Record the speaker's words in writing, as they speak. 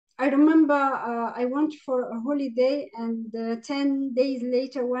remember I went for a holiday, and 10 days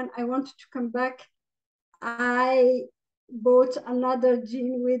later, when I wanted to come back, I bought another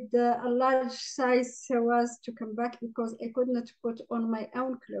jean with a large size so as to come back, because I could not put on my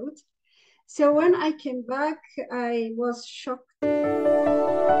own clothes. So when I came back, I was shocked.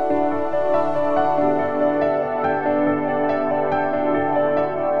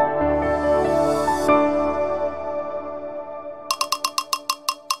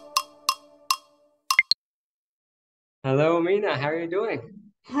 Hello, Mina. How are you doing?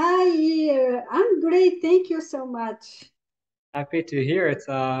 Hi, I'm great. Thank you so much. Happy to hear. It's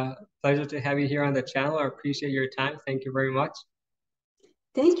a pleasure to have you here on the channel. I appreciate your time. Thank you very much. It's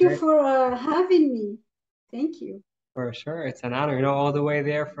Thank you great. for having me. Thank you. For sure. It's an honor, all the way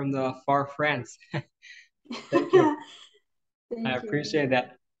there from the far France. Thank you. I Thank you. appreciate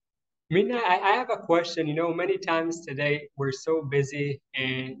that. Mina, I have a question. Many times today we're so busy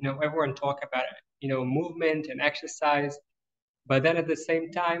and, everyone talk about, movement and exercise. But then at the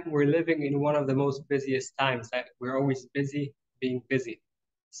same time, we're living in one of the most busiest times that we're always busy being busy.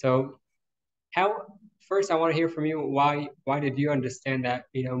 So how first I want to hear from you why did you understand that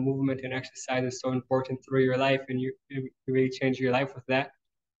movement and exercise is so important through your life and you really changed your life with that?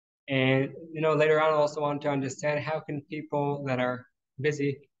 And later on I also want to understand how can people that are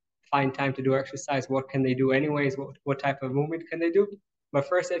busy find time to do exercise? What can they do anyways? What type of movement can they do? But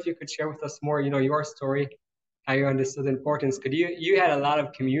first, if you could share with us more, your story, how you understood the importance. Because you had a lot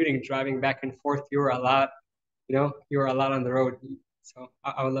of commuting, driving back and forth. You were a lot, you were a lot on the road. So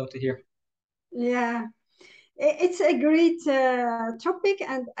I would love to hear. Yeah, it's a great topic,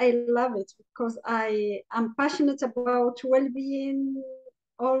 and I love it because I am passionate about well-being,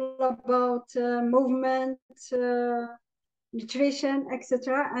 all about movement, nutrition,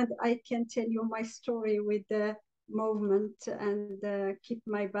 etc. And I can tell you my story with the movement and keep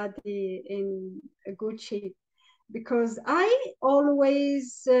my body in a good shape, because I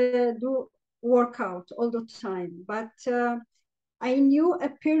always do workout all the time, but I knew a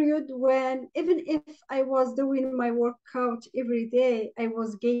period when even if I was doing my workout every day, I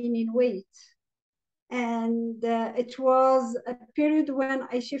was gaining weight. And it was a period when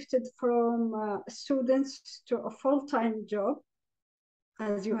I shifted from students to a full-time job.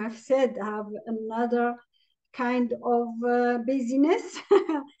 As you have said, I have another kind of busyness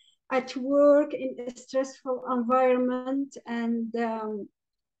at work in a stressful environment. And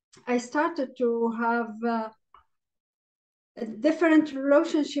I started to have a different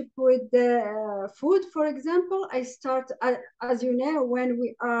relationship with the food. For example, I start, as you know, when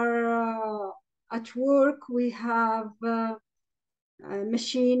we are at work, we have a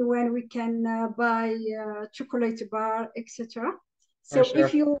machine when we can buy chocolate bar, etc. For So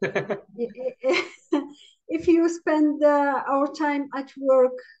if sure. you if you spend our time at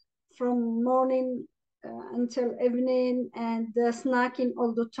work from morning until evening and snacking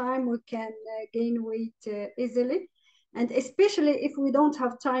all the time, we can gain weight easily, and especially if we don't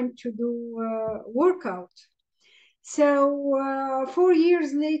have time to do workout. So 4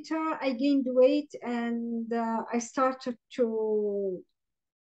 years later, I gained weight, and I started to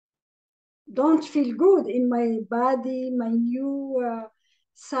don't feel good in my body, my new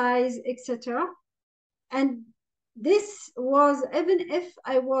size, etc. And this was even if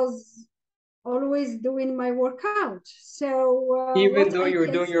I was always doing my workout. So Even what though I you were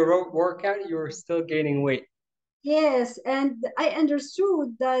can doing your workout, you were still gaining weight. yes, and I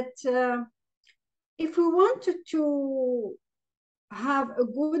understood that if we wanted to have a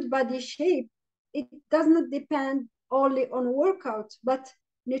good body shape, it does not depend only on workout, but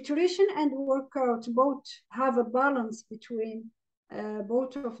nutrition and workout both have a balance between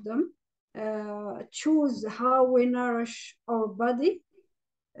both of them. Choose how we nourish our body,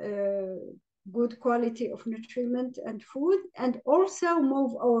 uh, good quality of nutriment and food, and also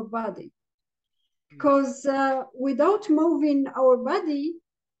move our body. Because without moving our body,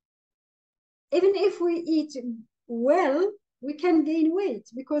 even if we eat well, we can gain weight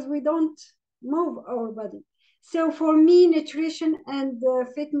because we don't move our body. So for me, nutrition and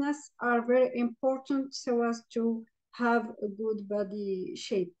fitness are very important so as to have a good body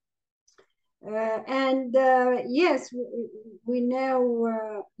shape. And yes, we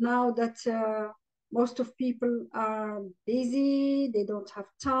know now that most of people are busy, they don't have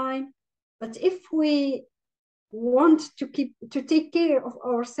time. But if we want to take care of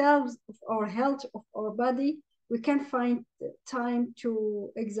ourselves, of our health, of our body, we can find time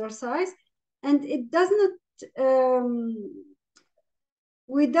to exercise, and it does not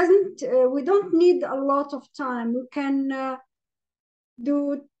we don't need a lot of time. We can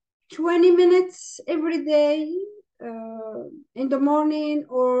do 20 minutes every day, in the morning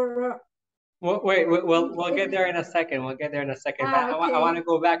or Well, wait, we'll get there in a second. We'll get there in a second. But I want to okay.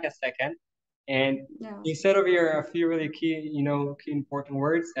 go back a second. And Yeah. you said over here a few really key, key important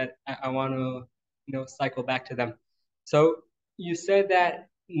words that I want to, cycle back to them. So you said that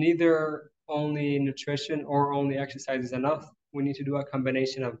neither only nutrition or only exercise is enough. We need to do a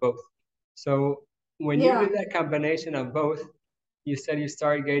combination of both. So when you Yeah. did that combination of both, you said you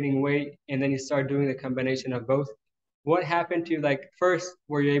started gaining weight and then you started doing the combination of both. What happened to you? Like, first,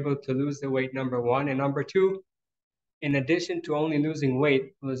 were you able to lose the weight, number one? And number two, in addition to only losing weight,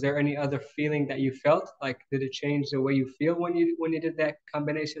 was there any other feeling that you felt? Like, did it change the way you feel when you did that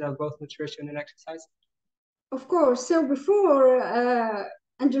combination of both nutrition and exercise? Of course. So before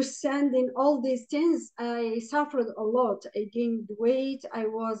understanding all these things, I suffered a lot. I gained weight. I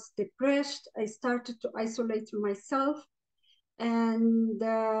was depressed. I started to isolate myself. And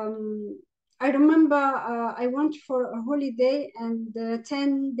I remember I went for a holiday, and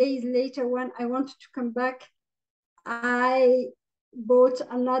 10 days later, when I wanted to come back, I bought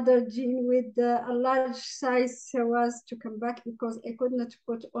another jean with a large size so as to come back because I could not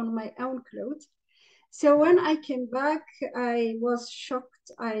put on my own clothes. So when I came back, I was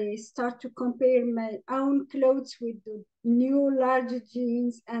shocked. I start to compare my own clothes with the new large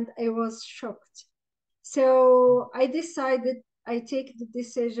jeans, and I was shocked. So I decided, I take the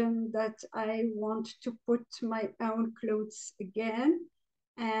decision that I want to put my own clothes again.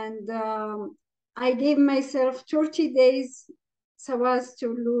 And I gave myself 30 days so as to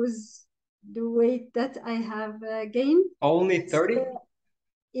lose the weight that I have gained. Only 30? So,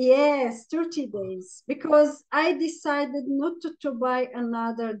 yes, 30 days, because I decided not to buy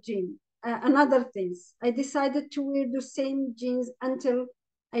another jean, another things. I decided to wear the same jeans until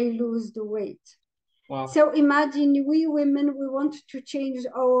I lose the weight. Wow. So imagine we women, we want to change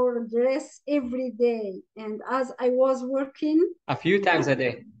our dress every day. And as I was working, A few times a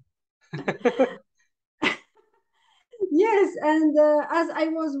day. yes, and as I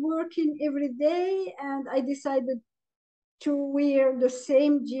was working every day, and I decided to wear the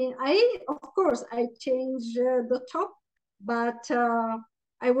same jean. Of course, I changed the top, but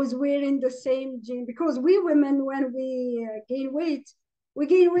I was wearing the same jean because we women, when we gain weight,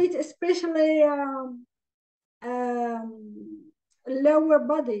 especially lower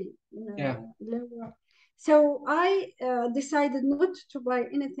body, Yeah. lower. So I decided not to buy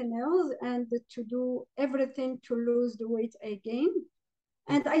anything else and to do everything to lose the weight I gained.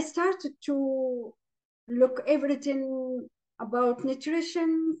 And I started to look everything about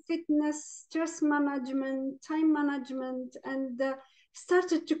nutrition, fitness, stress management, time management, and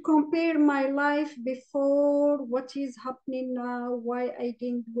started to compare my life before, what is happening now, why I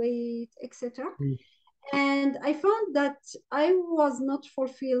gained weight, etc. Mm. And I found that I was not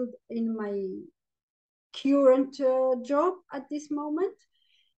fulfilled in my current job at that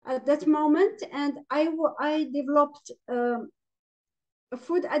moment, and I developed a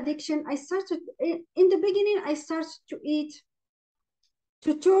food addiction. I started in the beginning. I started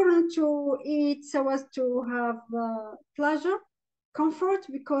to turn to eat so as to have pleasure, comfort,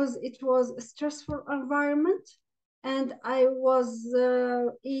 because it was a stressful environment, and I was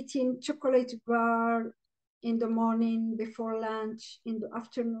eating chocolate bar in the morning, before lunch, in the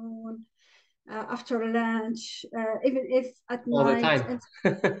afternoon, after lunch, even if at All the night, time.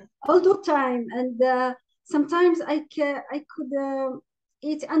 and all the time. And sometimes I could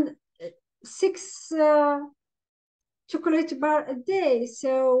eat and six chocolate bar a day.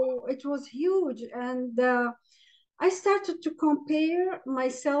 So it was huge, and I started to compare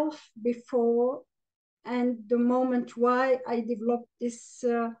myself before and the moment why I developed this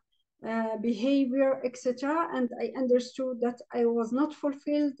behavior, etc. And I understood that I was not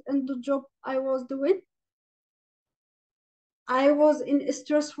fulfilled in the job I was doing. I was in a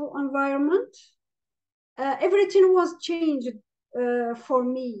stressful environment. Everything was changed for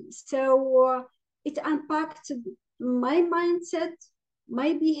me. So it impacted my mindset,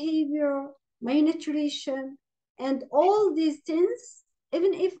 my behavior, my nutrition, and all these things.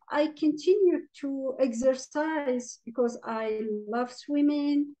 Even if I continue to exercise because I love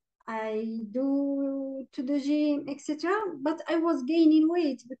swimming, I do to the gym, etc. But I was gaining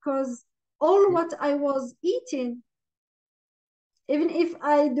weight because all what I was eating, even if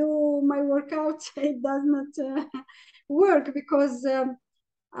I do my workout, it does not work because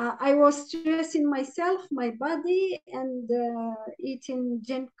I was stressing myself, my body, and eating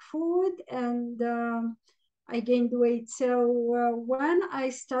junk food, and I gained weight. So when I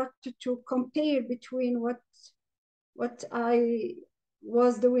started to compare between what I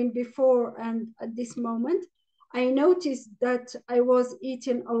was doing before and at this moment, I noticed that I was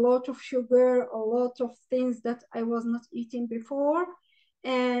eating a lot of sugar, a lot of things that I was not eating before.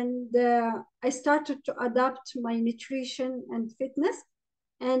 And I started to adapt my nutrition and fitness.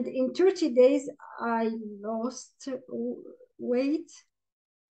 And in 30 days, I lost weight.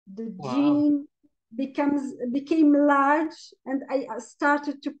 The Wow. jean became large, and I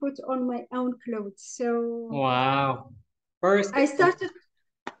started to put on my own clothes. So Wow. First, I started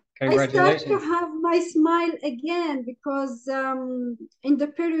I start to congratulations. have my smile again because in the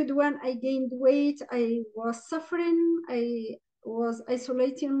period when I gained weight, I was suffering. I was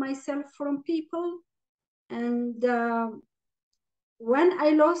isolating myself from people. And when I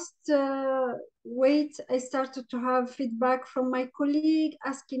lost weight, I started to have feedback from my colleague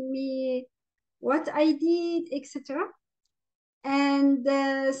asking me what I did, etc. And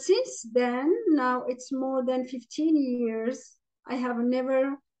since then, now it's more than 15 years, I have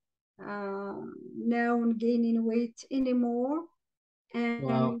never uh, known gaining weight anymore.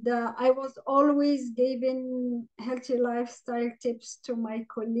 Wow. And I was always giving healthy lifestyle tips to my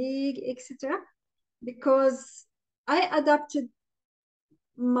colleague, etc., because I adapted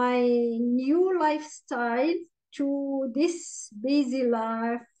my new lifestyle to this busy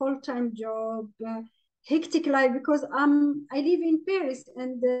life, full-time job, hectic life, because I live in Paris,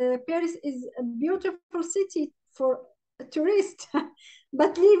 and Paris is a beautiful city for a tourist,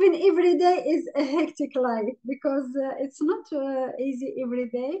 but living every day is a hectic life because it's not easy every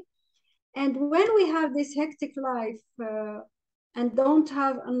day. And when we have this hectic life and don't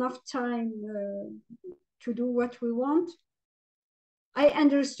have enough time to do what we want, I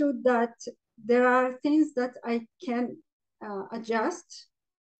understood that there are things that I can adjust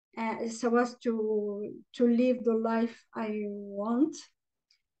so as to live the life I want.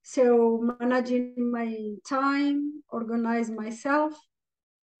 So managing my time, organize myself,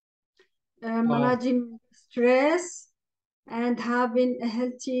 Wow. managing stress, and having a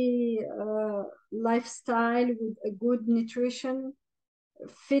healthy lifestyle with a good nutrition,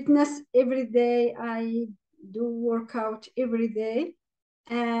 fitness every day. I do workout every day,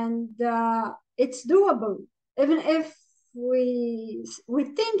 and it's doable. Even if we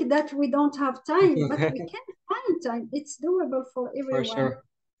think that we don't have time, but we can find time. It's doable for For everyone sure.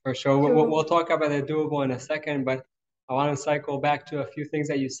 For sure. We'll to. talk about the doable in a second, but I want to cycle back to a few things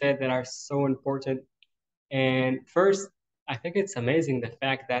that you said that are so important. And first, I think it's amazing the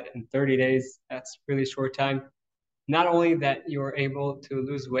fact that in 30 days, that's really short time. Not only that you're able to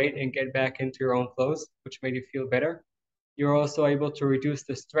lose weight and get back into your own clothes, which made you feel better, you're also able to reduce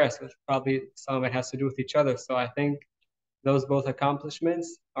the stress, which probably some of it has to do with each other. So I think those both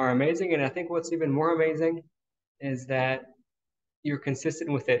accomplishments are amazing. And I think what's even more amazing is that you're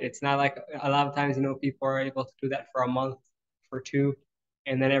consistent with it. It's not like a lot of times, people are able to do that for a month, for two,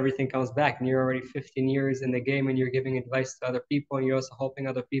 and then everything comes back. And you're already 15 years in the game and you're giving advice to other people and you're also helping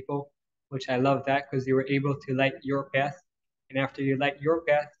other people, which I love that because you were able to light your path. And after you light your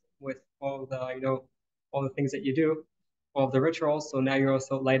path with all the, all the things that you do, all of the rituals, so now you're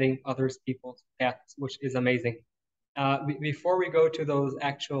also lighting others people's paths, which is amazing. Before we go to those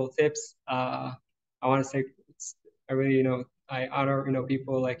actual tips, I want to say I really, I honor,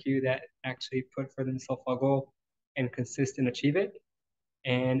 people like you that actually put for themselves a goal and consist and achieve it.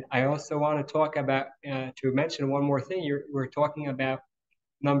 And I also want to talk about, to mention one more thing. We're talking about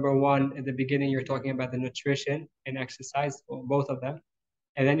number one at the beginning. You're talking about the nutrition and exercise, well, both of them.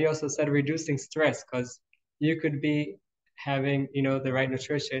 And then you also said reducing stress because you could be having, the right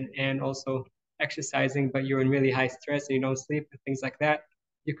nutrition and also exercising, but you're in really high stress and you don't sleep and things like that.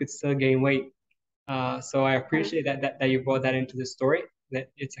 You could still gain weight. So I appreciate that you brought that into the story. That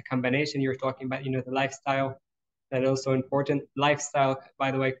it's a combination. You're talking about, the lifestyle that is also important. Lifestyle,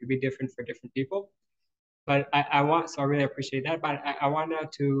 by the way, could be different for different people. But so I really appreciate that. But I want now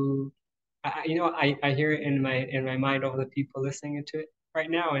to, I hear it in my mind all the people listening to it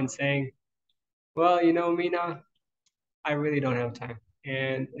right now and saying, well, Mina, I really don't have time.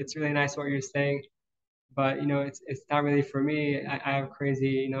 And it's really nice what you're saying, but it's not really for me. I have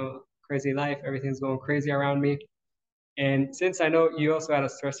crazy, crazy life. Everything's going crazy around me. And since I know you also had a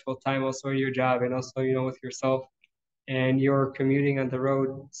stressful time also in your job and also, with yourself, and you're commuting on the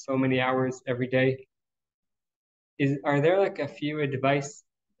road so many hours every day, are there like a few advices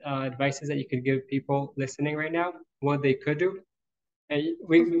that you could give people listening right now, what they could do? And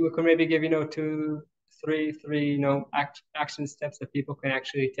we could maybe give, two, three, action steps that people can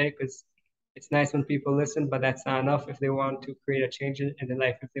actually take. Because it's nice when people listen, but that's not enough if they want to create a change in their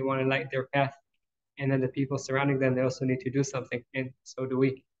life, if they want to light their path. And then the people surrounding them, they also need to do something, and so do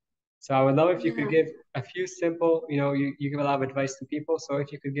we. So I would love if you could Yeah. give a few simple, you give a lot of advice to people. So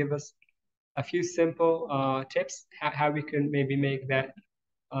if you could give us a few simple tips how we can maybe make that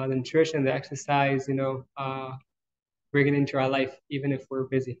the nutrition, the exercise, bring it into our life, even if we're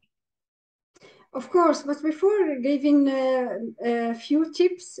busy. Of course, but before giving a few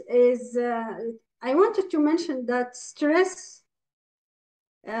tips, I wanted to mention that stress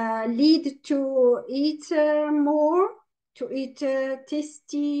lead to eat more, to eat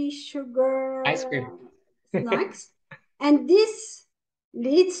tasty sugar Ice cream. snacks, and this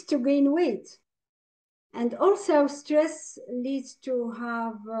leads to gain weight. And also stress leads to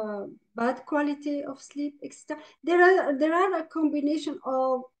have bad quality of sleep. There are a combination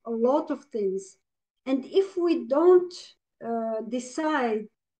of a lot of things. And if we don't decide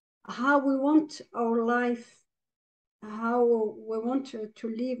how we want our life, how we want to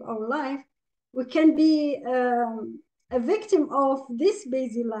live our life, we can be a victim of this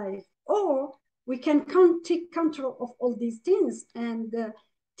busy life, or we can take control of all these things and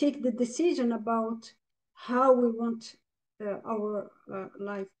take the decision about how we want our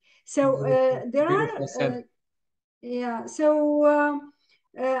life. So there Beautiful are, said. yeah. So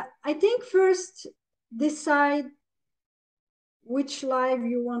I think first decide which life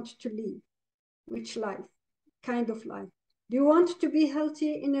you want to live, which life, kind of life. Do you want to be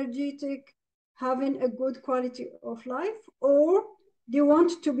healthy, energetic, having a good quality of life, or do you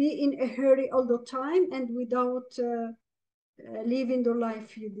want to be in a hurry all the time and without living the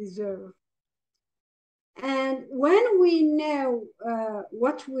life you deserve? And when we know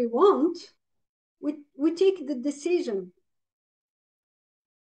what we want, we take the decision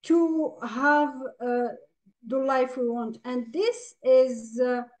to have the life we want. And this is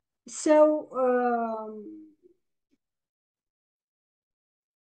so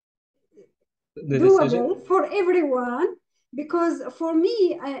The decision. doable for everyone, because for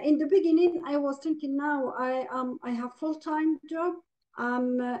me in the beginning I was thinking, now I have full-time job,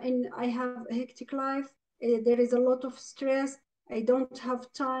 I have a hectic life, there is a lot of stress, I don't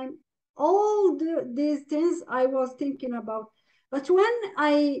have time, all these things I was thinking about. But when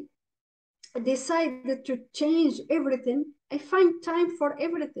I decided to change everything, I find time for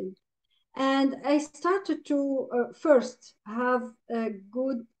everything. And I started to first have a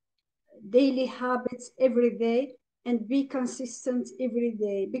good daily habits every day and be consistent every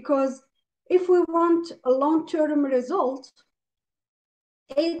day, because if we want a long-term result,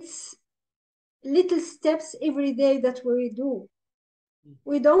 it's little steps every day that we do.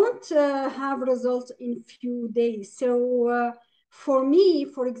 We don't have results in few days. So for me,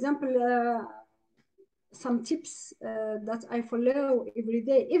 for example, some tips that I follow every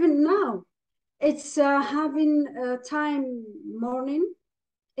day, even now, it's having time morning.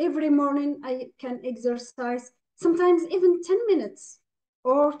 Every morning I can exercise, sometimes even 10 minutes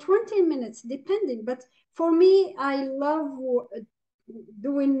or 20 minutes, depending. But for me, I love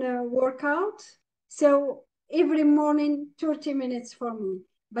doing workout. So every morning, 30 minutes for me.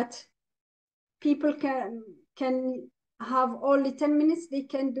 But people can have only 10 minutes, they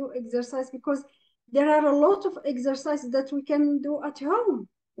can do exercise, because there are a lot of exercises that we can do at home.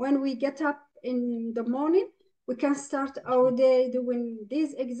 When we get up in the morning, we can start our day doing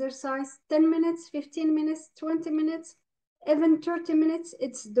this exercise, 10 minutes, 15 minutes, 20 minutes, even 30 minutes,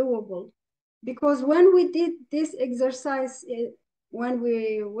 it's doable. Because when we did this exercise, when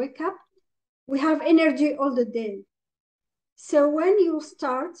we wake up, we have energy all the day. So when you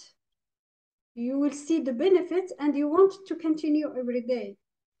start, you will see the benefits and you want to continue every day.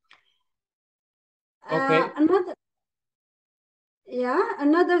 Okay.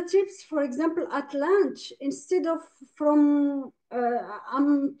 Another tips, for example, at lunch, instead of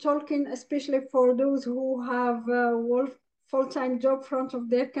I'm talking especially for those who have a full-time job front of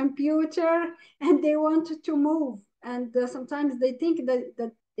their computer and they want to move, and sometimes they think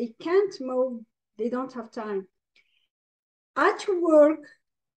that they can't move, they don't have time. At work,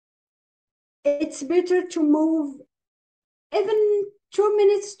 it's better to move even 2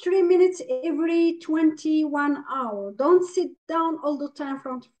 minutes, 3 minutes every 21 hours. Don't sit down all the time in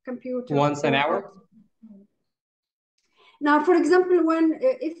front of computer. Once an hour? Now, for example, when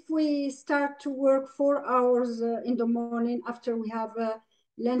if we start to work 4 hours in the morning, after we have a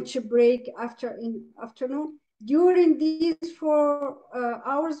lunch break after in afternoon, during these 4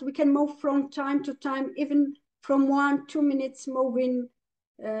 hours, we can move from time to time, even from 1-2 minutes moving,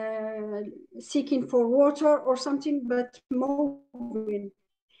 seeking for water or something, but moving.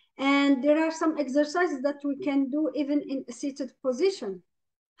 And there are some exercises that we can do even in a seated position.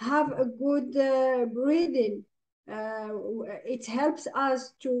 Have a good breathing. It helps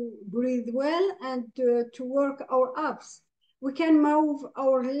us to breathe well and to work our abs. We can move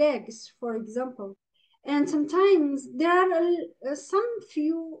our legs, for example. And sometimes there are some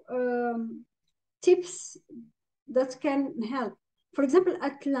few tips that can help. For example,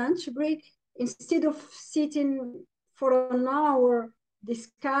 at lunch break, instead of sitting for an hour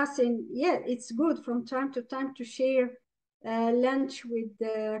discussing, yeah, it's good from time to time to share lunch with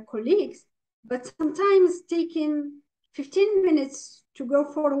colleagues, but sometimes taking 15 minutes to go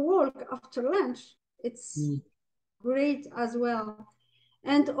for a walk after lunch, it's great as well.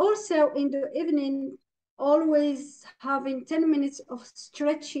 And also in the evening, always having 10 minutes of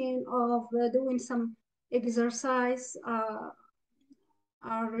stretching, of doing some exercise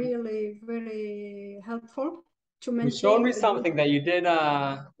are really very helpful to You showed maintain me a good. something that you did,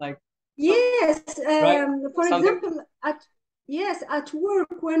 like some, Yes, right? for Something. example, at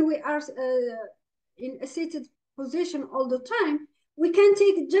work when we are in a seated position all the time, we can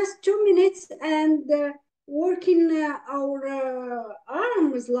take just 2 minutes and working our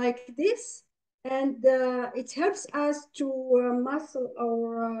arms like this, and it helps us to muscle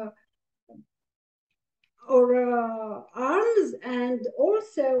our arms, and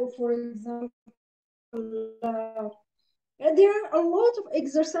also, for example, there are a lot of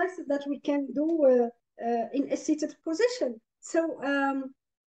exercises that we can do in a seated position. So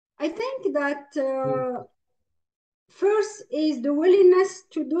I think that first is the willingness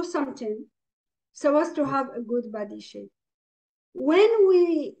to do something so as to have a good body shape. When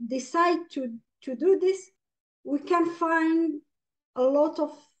we decide to do this, we can find a lot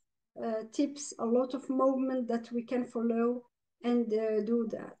of tips, a lot of movement that we can follow and do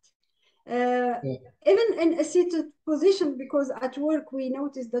that. Yeah. Even in a seated position, because at work we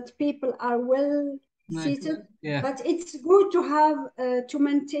notice that people are well seated, Yeah. but it's good to have to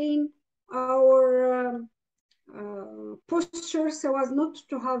maintain our posture so as not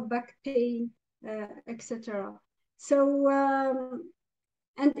to have back pain, etc. So,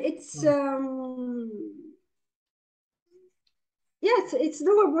 and it's yes, it's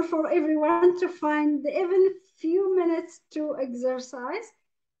doable for everyone to find even few minutes to exercise.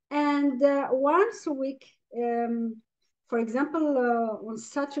 And once a week, for example, on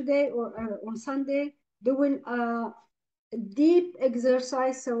Saturday or on Sunday, doing a deep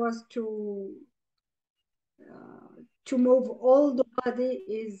exercise so as to move all the body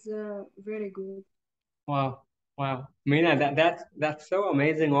is very good. Wow. Wow. Mina, that's so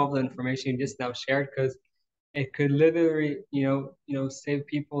amazing, all the information you just now shared, because it could literally, save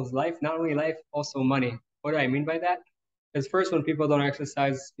people's life, not only life, also money. What do I mean by that? Because first, when people don't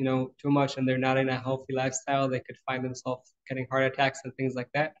exercise, too much and they're not in a healthy lifestyle, they could find themselves getting heart attacks and things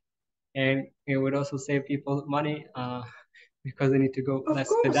like that. And it would also save people money, because they need to go Of less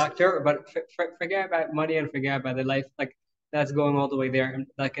to the course, doctor. But forget about money and forget about the life. Like that's going all the way there. And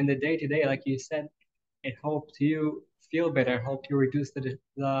like in the day to day, like you said, it helped you feel better, helped you reduce the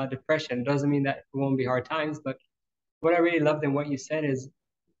depression. It doesn't mean that it won't be hard times, but what I really loved in what you said is,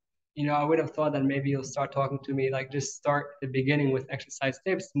 I would have thought that maybe you'll start talking to me like just start at the beginning with exercise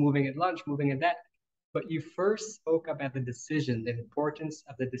tips, moving at lunch, moving at that. But you first spoke about the decision, the importance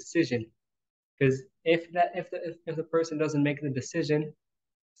of the decision. Because if the person doesn't make the decision,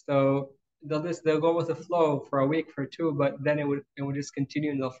 so they'll go with the flow for a week, for two, but then it would just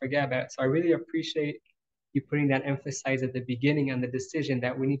continue and they'll forget about it. So I really appreciate you putting that emphasis at the beginning on the decision,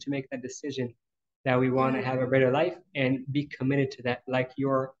 that we need to make that decision, that we want to yeah, have a better life and be committed to that, like you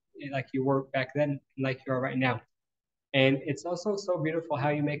were back then, like you are right now. And it's also so beautiful how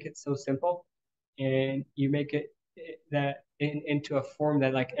you make it so simple, and you make it into a form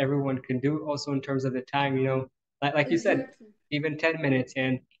that like everyone can do. Also in terms of the time, like you said, exactly. even 10 minutes,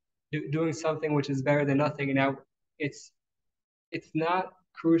 and doing something which is better than nothing. Now, it's it's not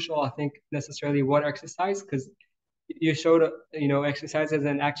crucial, I think, necessarily what exercise, because you showed exercises,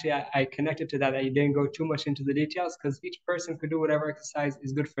 and actually I connected to that you didn't go too much into the details, because each person could do whatever exercise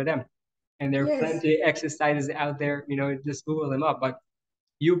is good for them, and there are Yes, plenty of exercises out there. Just Google them up. But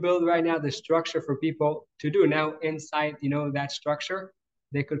you build right now the structure for people to do. Now inside that structure,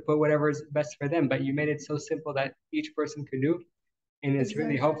 they could put whatever is best for them, but you made it so simple that each person could do, and it's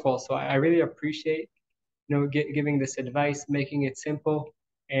really exactly. helpful. So I really appreciate giving this advice, making it simple,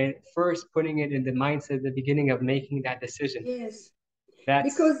 and first putting it in the mindset at the beginning of making that decision. Yes,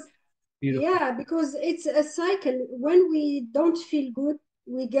 That's because beautiful. yeah, because it's a cycle. When we don't feel good,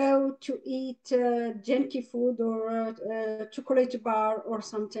 we go to eat junky food or chocolate bar or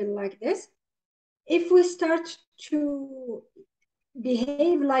something like this. If we start to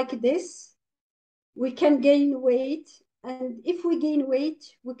behave like this, we can gain weight. And if we gain weight,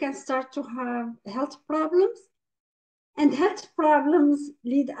 we can start to have health problems. And health problems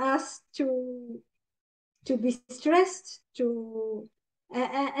lead us to be stressed, to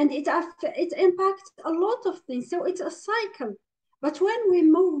and it impacts a lot of things. So it's a cycle. But when we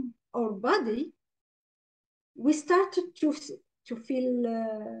move our body, we started to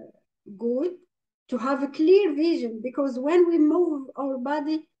feel good, to have a clear vision, because when we move our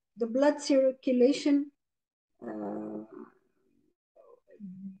body, the blood circulation uh,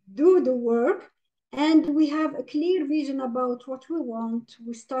 do the work, and we have a clear vision about what we want.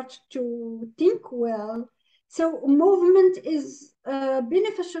 We start to think well. So movement is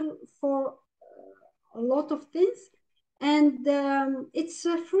beneficial for a lot of things, and it's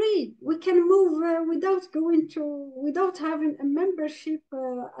free. We can move without having a membership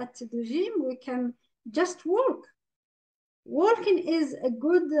at the gym. We can just walk. Walking is a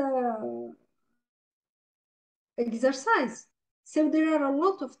good exercise. So there are a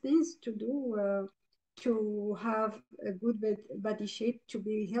lot of things to do to have a good body shape, to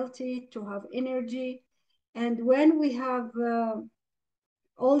be healthy, to have energy. And when we have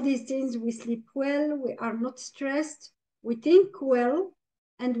all these things, we sleep well, we are not stressed, we think well,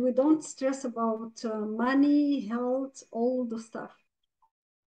 and we don't stress about money, health, all the stuff.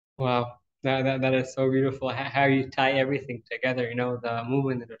 Wow, that is so beautiful. How you tie everything together, the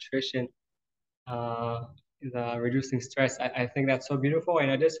movement, the nutrition, uh, the reducing stress. I think that's so beautiful.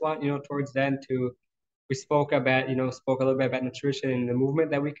 And I just want, towards the end we spoke a little bit about nutrition and the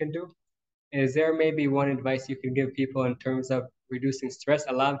movement that we can do. Is there maybe one advice you could give people in terms of reducing stress?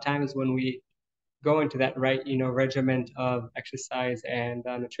 A lot of times when we go into that right, regiment of exercise and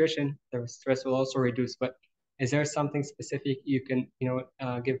nutrition, the stress will also reduce. But is there something specific you can,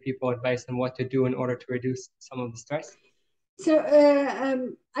 give people advice on what to do in order to reduce some of the stress? So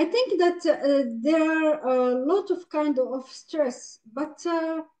I think that there are a lot of kind of stress, but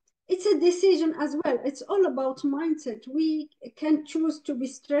it's a decision as well. It's all about mindset. We can choose to be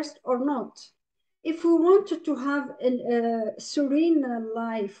stressed or not. If we wanted to have a serene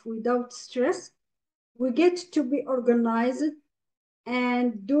life without stress, we get to be organized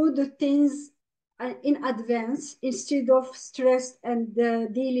and do the things in advance instead of stressed and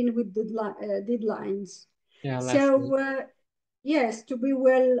dealing with deadlines. Yeah, last So yes, to be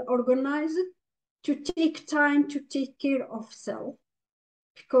well organized, to take time to take care of self,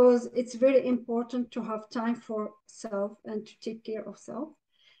 because it's very important to have time for self and to take care of self.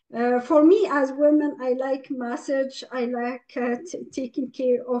 For me, as women, I like massage. I like taking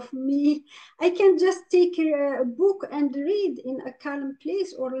care of me. I can just take a book and read in a calm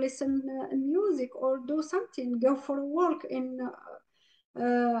place, or listen music, or do something. Go for a walk in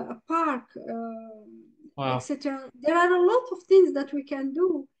a park, Wow. etc. There are a lot of things that we can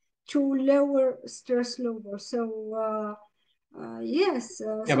do to lower stress level. So yes,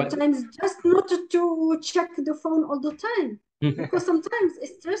 Yeah, but sometimes just not to check the phone all the time, because sometimes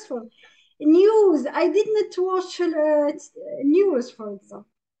it's stressful. News, I did not watch news, for example,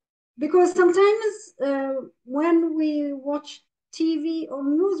 because sometimes when we watch TV or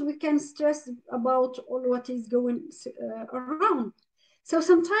news, we can stress about all what is going around. So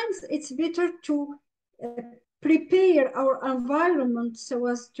sometimes it's better to uh, prepare our environment so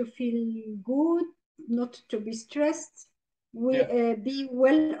as to feel good, not to be stressed. We yeah. be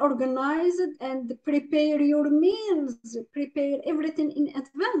well organized and prepare your meals, prepare everything in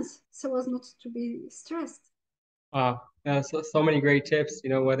advance so as not to be stressed. Wow. So many great tips,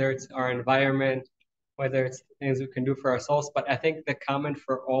 whether it's our environment, whether it's things we can do for ourselves. But I think the common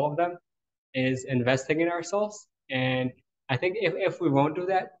for all of them is investing in ourselves. And I think if we won't do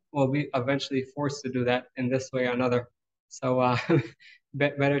that, we'll be eventually forced to do that in this way or another. So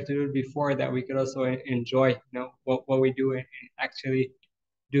better to do it before that we could also enjoy, what we do and actually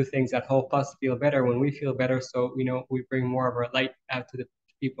do things that help us feel better when we feel better. So, we bring more of our light out to the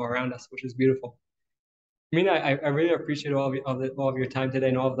people around us, which is beautiful. Mina, I really appreciate all of your time today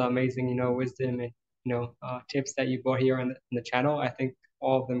and all of the amazing, wisdom and, tips that you brought here on the channel. I think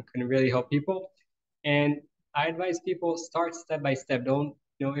all of them can really help people. And I advise people start step by step. Don't,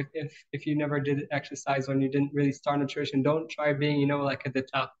 if you never did exercise or you didn't really start nutrition, don't try being, like at the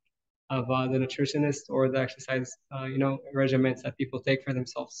top of the nutritionist or the exercise, regimens that people take for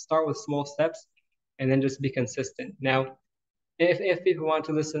themselves. Start with small steps and then just be consistent. Now, if people want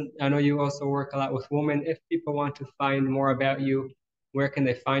to listen, I know you also work a lot with women. If people want to find more about you, where can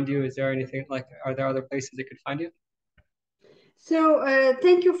they find you? Is there anything like, are there other places they could find you? So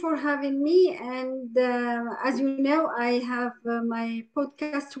thank you for having me. And as you know, I have my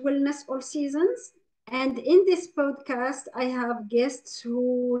podcast, Wellness All Seasons. And in this podcast, I have guests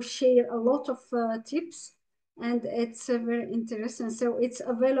who share a lot of tips and it's very interesting. So it's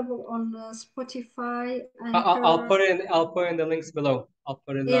available on Spotify, I'll Anchor. put in the links below. I'll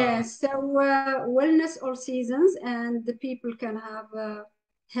put in Yeah, the so wellness all seasons, and the people can have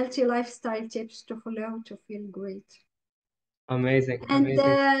healthy lifestyle tips to follow to feel great. amazing, And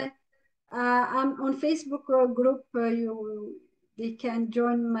amazing, I'm on Facebook group. They can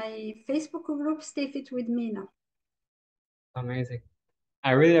join my Facebook group. Stay fit with Mina. amazing.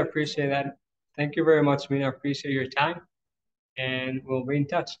 I really appreciate that. Thank you very much, Mina. I appreciate your time, and we'll be in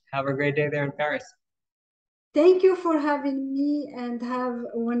touch. Have a great day there in Paris. Thank you for having me, and have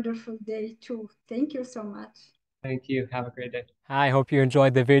a wonderful day too. Thank you so much. Thank you. Have a great day. I hope you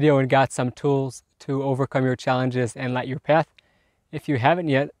enjoyed the video and got some tools to overcome your challenges and light your path. If you haven't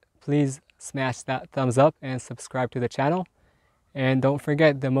yet, please smash that thumbs up and subscribe to the channel. And don't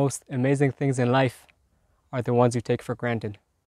forget, the most amazing things in life are the ones you take for granted.